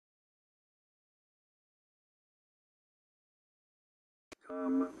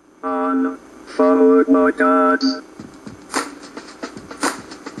Come on, forward, my gods.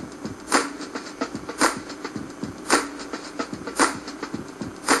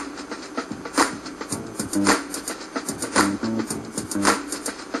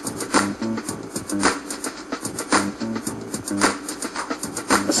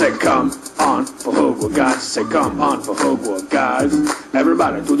 I said, come on for Homestar, guys. I said, come on for Homestar, guys.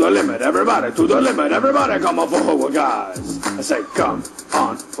 Everybody to the limit, everybody to the limit, everybody come on for Homestar, guys. I said, come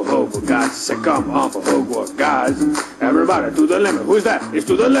on for Homestar, guys. I said, come on for Homestar, guys. Everybody to the limit. Who's that? It's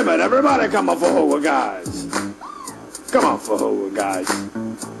to the limit. Everybody come on for Homestar, guys. Come on for Homestar, guys.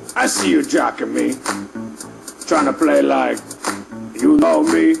 I see you jocking me, trying to play like you know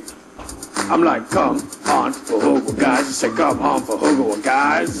me. I'm like, come on for Homestar, guys. I say, come on for Homestar,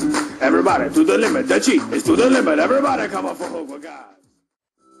 guys. Everybody to the limit. The cheat is to the limit. Everybody come on for Homestar, guys.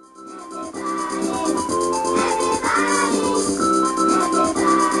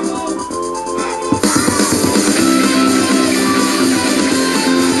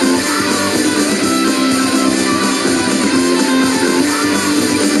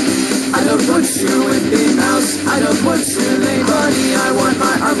 I don't put you in the mouse, I don't put you in a bunny. I want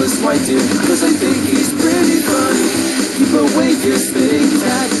my armless white dude, cause I think he's pretty funny. Keep away, you spitting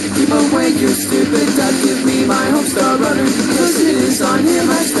cat, keep away, you stupid dad. Give me my Homestar runner, cause it is on him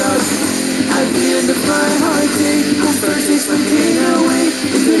I stuck. At the end of my hard day, Homestar takes my pain away.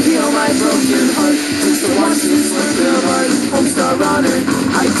 It could heal my broken heart, just to watch this work apart. Homestar runner,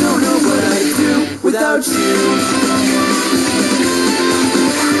 I don't know what I'd do without you.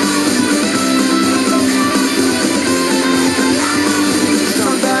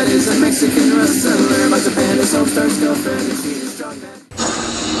 Is a Mexican wrestler, but Japan is Homestar's girlfriend, and she is strong man.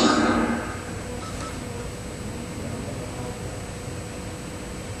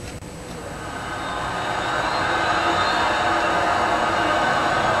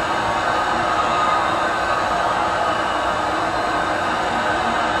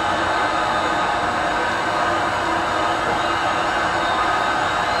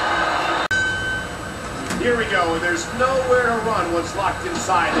 Here we go, and there's nowhere to run once locked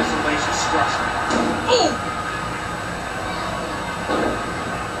inside this hellacious structure. Oh!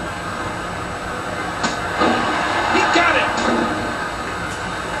 He got it!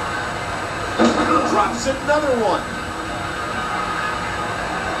 Drops another one.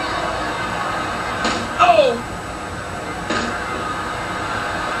 Oh!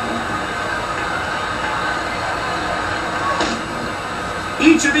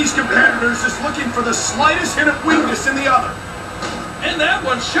 Each of these competitors is looking for the slightest hint of weakness in the other. And that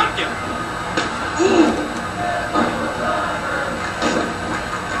one shook him. Ooh.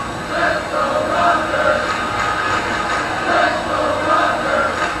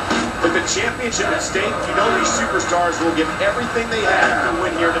 With the championship at stake, you know these superstars will give everything they have to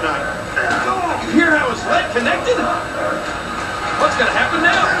win here tonight. You hear how his leg connected? What's going to happen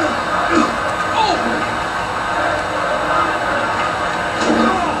now? Oh!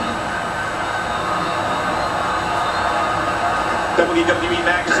 WWE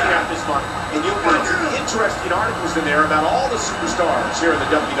magazine out this month, and you'll find some interesting articles in there about all the superstars here in the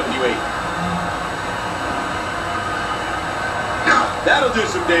WWE. That'll do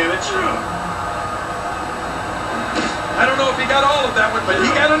some damage. I don't know if he got all of that one, but he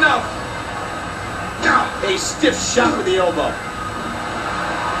got enough. A stiff shot with the elbow.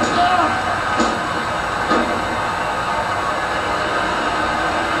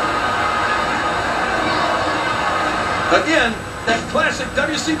 Again, that classic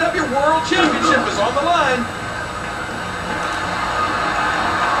WCW World Championship is on the line.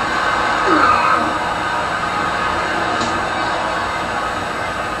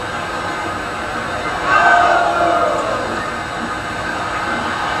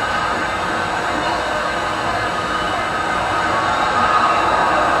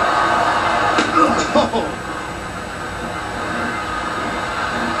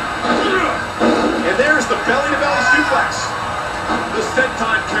 And there's the belly-to-belly suplex. The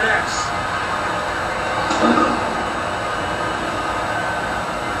senton connects.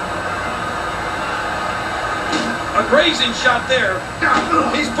 A grazing shot there.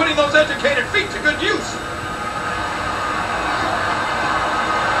 He's putting those educated feet to good use.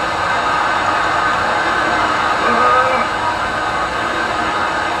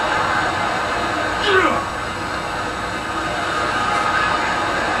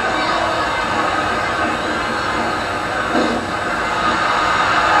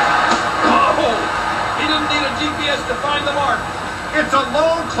 To find the mark. It's a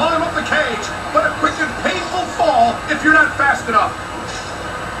long climb up the cage, but a quick and painful fall if you're not fast enough.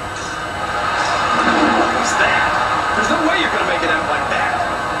 What's that? There's no way you're going to make it out like that.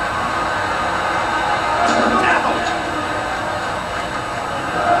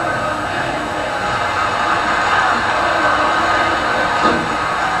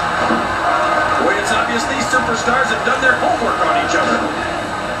 superstars have done their homework on each other.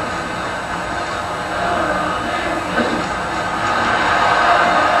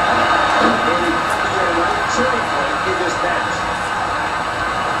 Turning point in this match.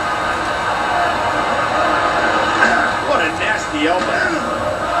 What a nasty elbow.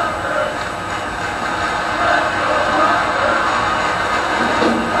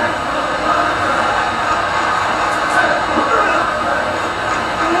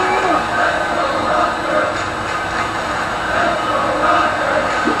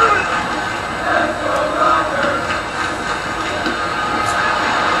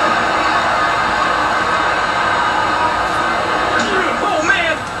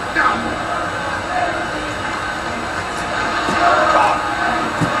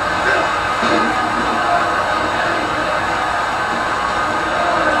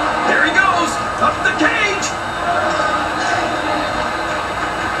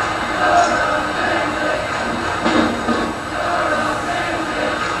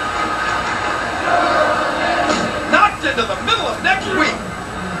 Into the middle of next week.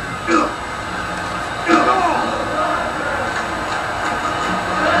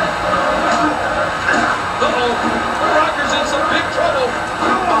 Uh-oh, Rocker's in some big trouble.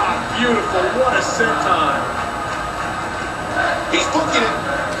 Ah, beautiful, what a senton. He's booking it.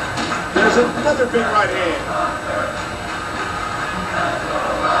 There's another big right hand.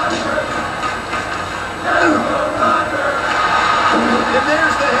 And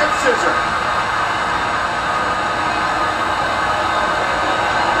there's the head scissor.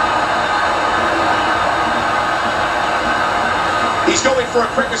 He's going for a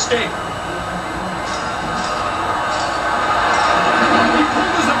quick escape. He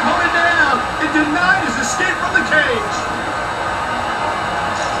pulled his opponent down and denied his escape from the cage.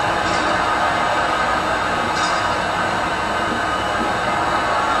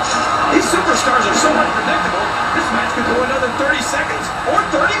 These superstars are so unpredictable, this match could go another 30 seconds or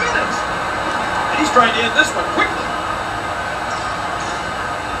 30 minutes. And he's trying to end this one quickly.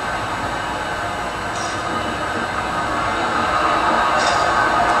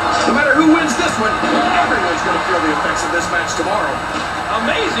 No matter who wins this one, everyone's going to feel the effects of this match tomorrow.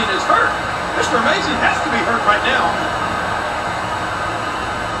 Amazing is hurt. Mr. Amazing has to be hurt right now.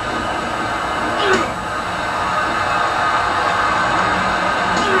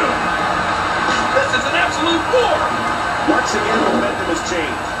 This is an absolute war. Once again, momentum has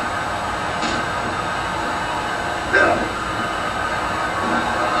changed.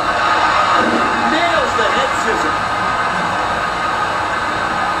 Nails the head scissor.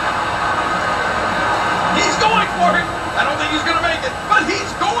 He's going for it. I don't think he's going to make it, but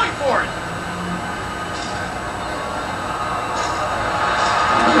he's going for it.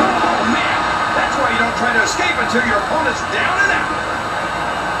 Oh, man. That's why you don't try to escape until your opponent's down and out.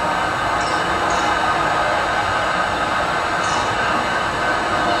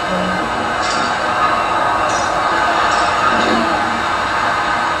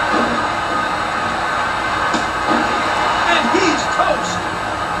 And he's toast.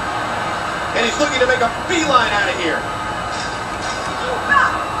 And he's looking to make a beeline out of here.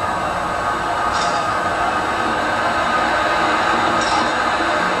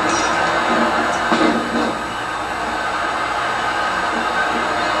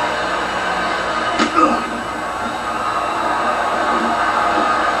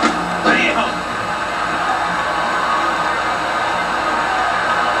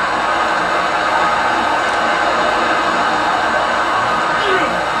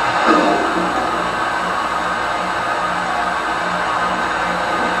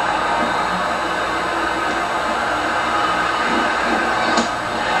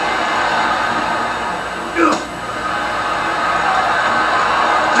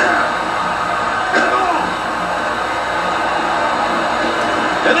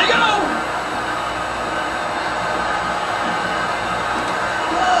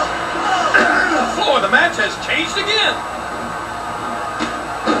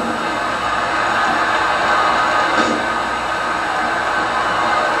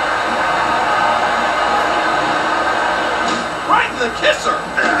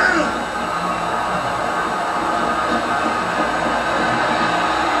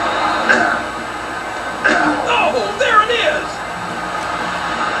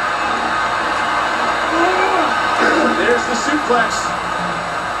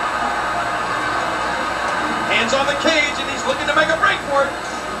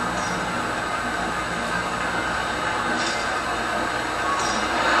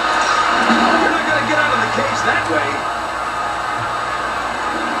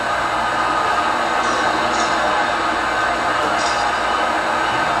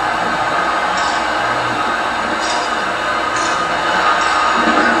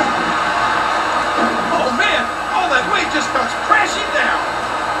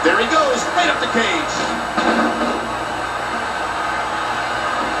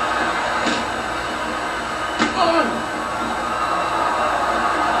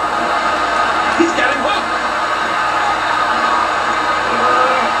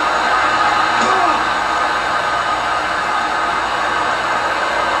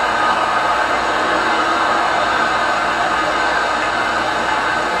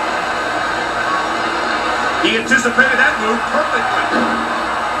 He anticipated that move perfectly.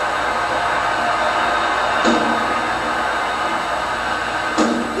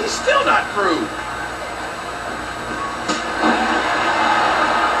 He's still not through.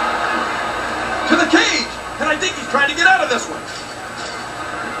 To the cage, and I think he's trying to get out of this one.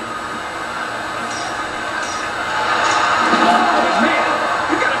 Oh, man,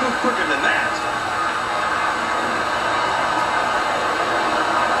 you got to move quicker than that.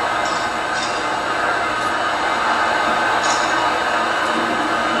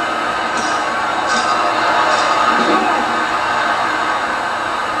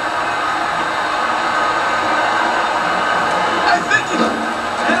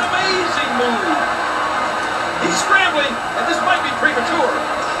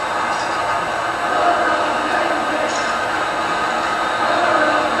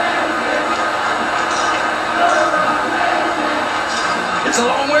 It's a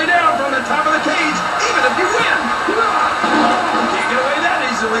long way down from the top of the cage, even if you win. You can't get away that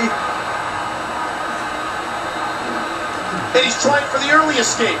easily. And he's trying for the early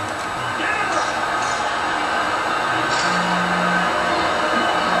escape.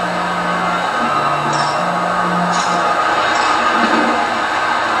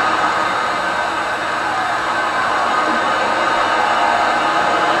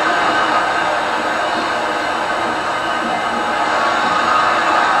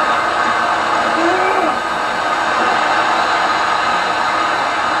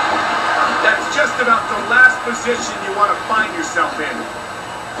 About the last position you want to find yourself in.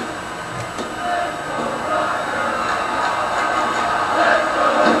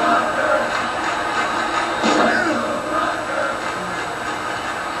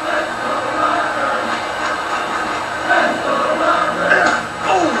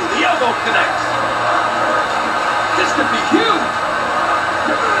 Oh, the elbow connects. This could be huge.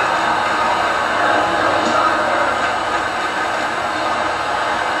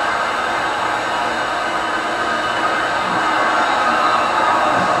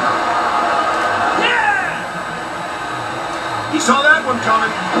 Saw that one coming.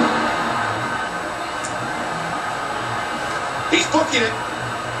 He's booking it.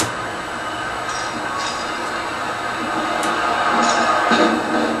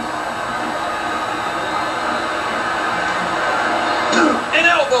 An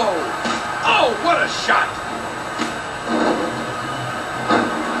elbow. Oh, what a shot.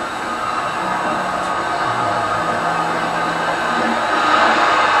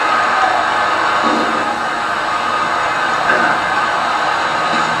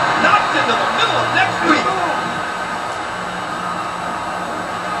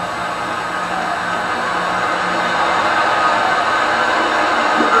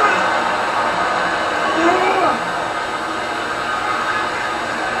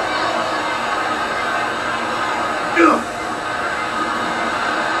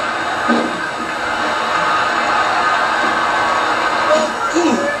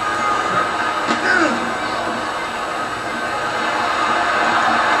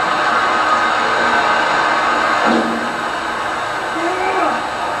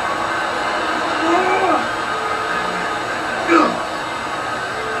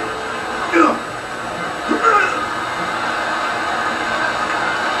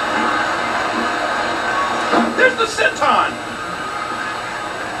 There's the senton.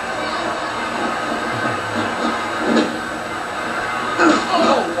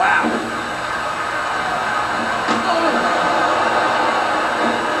 Oh, wow.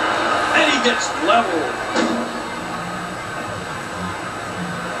 And he gets leveled.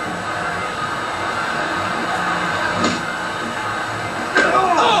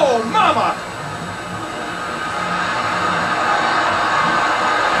 Oh, mama.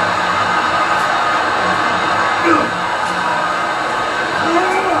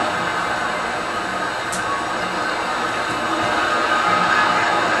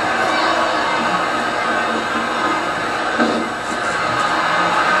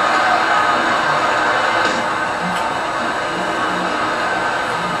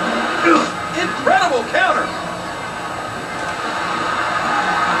 Incredible counter.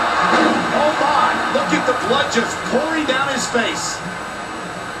 Oh my, look at the blood just pouring down his face.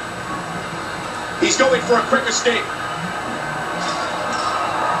 He's going for a quick escape.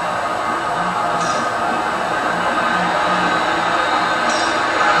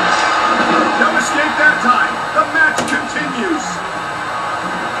 No escape that time. The match continues.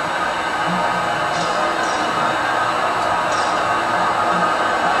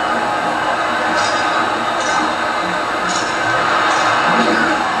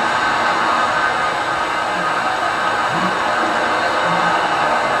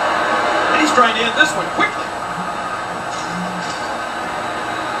 Trying to end this one quickly.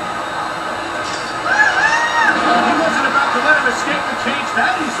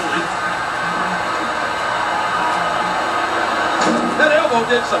 easily. That elbow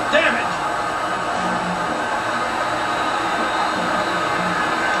did some damage.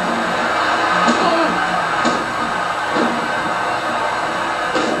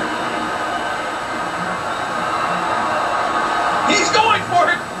 He's going for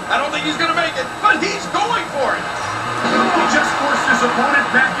it. I don't think he's going to make it, but he's going for it. He just forced his opponent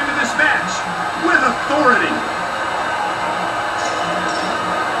back into this match with authority.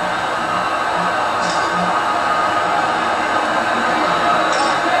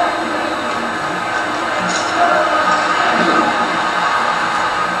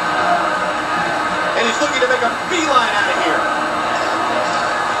 And he's looking to make a beeline out of here.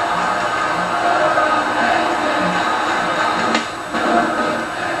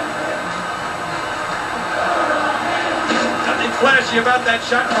 Nothing flashy about that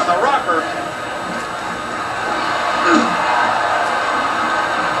shot from the rocker.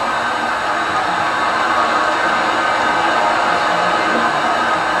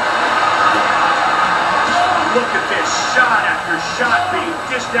 Look at this, shot after shot being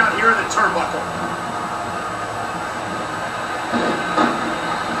dished out here in the turnbuckle.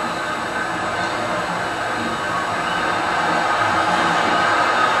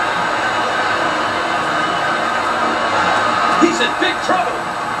 He's in big trouble.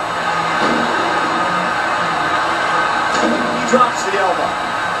 He drops the elbow.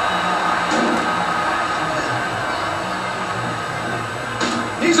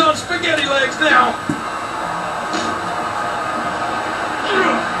 He's on spaghetti legs now.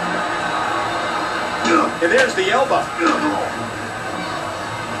 And there's the elbow.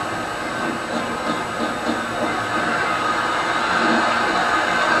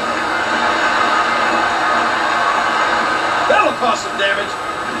 That'll cause some damage.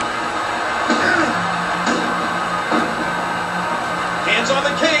 Hands on the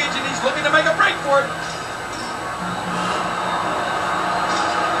cage, and he's looking to make a break for it.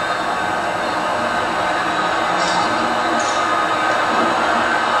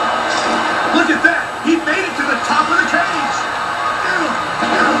 Look at that! He made it to the top of the cage!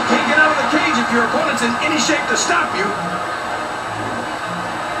 You can't get out of the cage if your opponent's in any shape to stop you.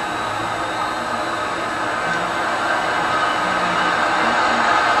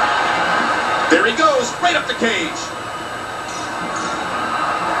 There he goes, right up the cage.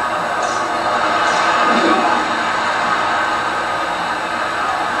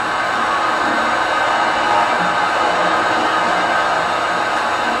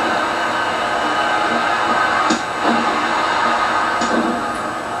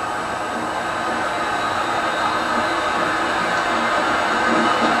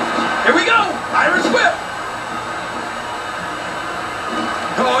 Here we go, Irish whip.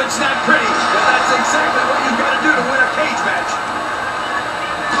 Oh, it's not pretty, but that's exactly what you've got to do to win a cage match.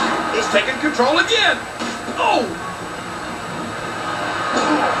 He's taking control again. Oh!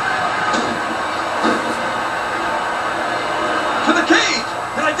 To the cage,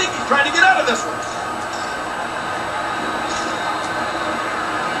 and I think he's trying to get out of this one.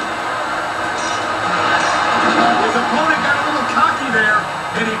 His opponent got a little cocky there,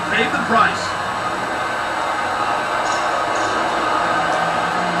 and he paid the price.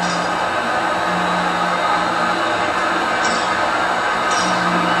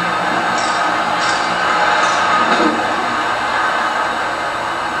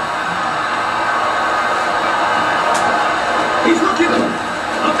 He's looking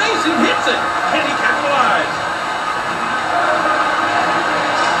amazing, hits it. Can he capitalize?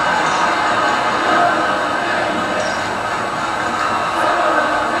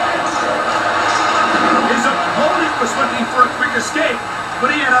 His opponent was looking for a quick escape,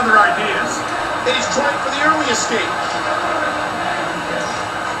 but he had other ideas. And he's trying for the early escape.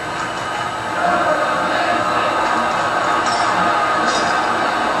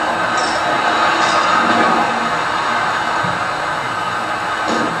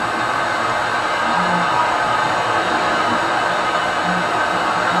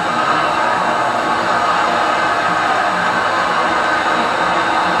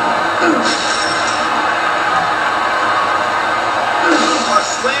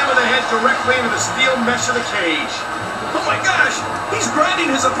 Directly into the steel mesh of the cage. Oh my gosh! He's grinding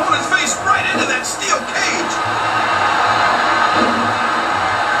his opponent's face right into that steel cage.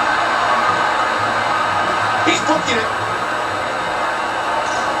 He's booking it.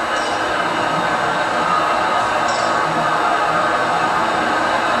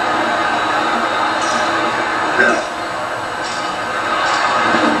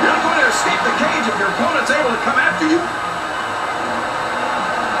 You're not going to escape the cage if your opponent's able to come after you.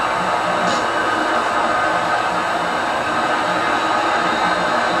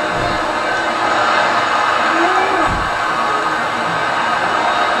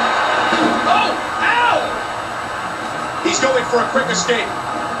 for a quick escape.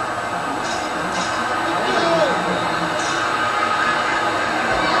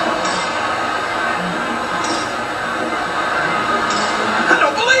 I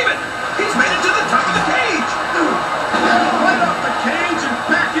don't believe it! He's made it to the top of the cage! Right off the cage and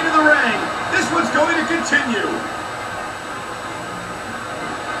back into the ring. This one's going to continue.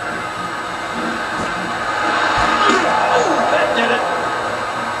 Oh, that did it!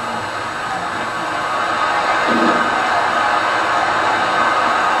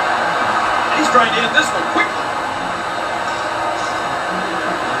 He's trying to end this one quickly.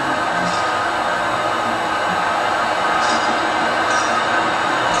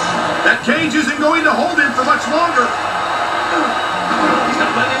 That cage isn't going to hold him for much longer. He's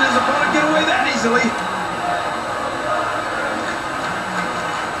not letting his opponent get away that easily.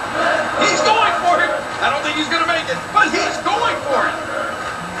 He's going for it! I don't think he's going to make it, but he's going for it!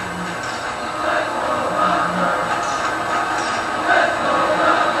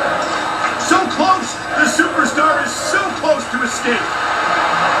 So close! The superstar is so close to escape.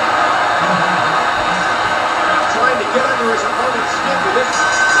 Trying to get under his opponent's skin with this.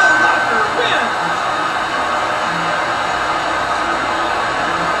 The Locker win!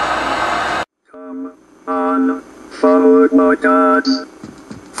 Come on, forward, my gods.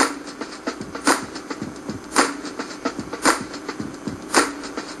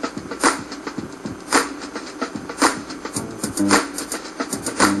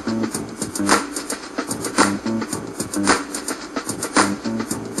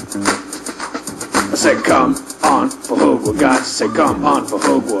 I say come on for Homestar, guys. I say come on for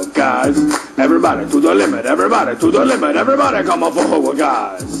Homestar, guys. Everybody to the limit, everybody to the limit, everybody come on for Homestar,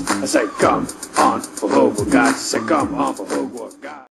 guys. I say come on for Homestar, guys. I say come on for Homestar.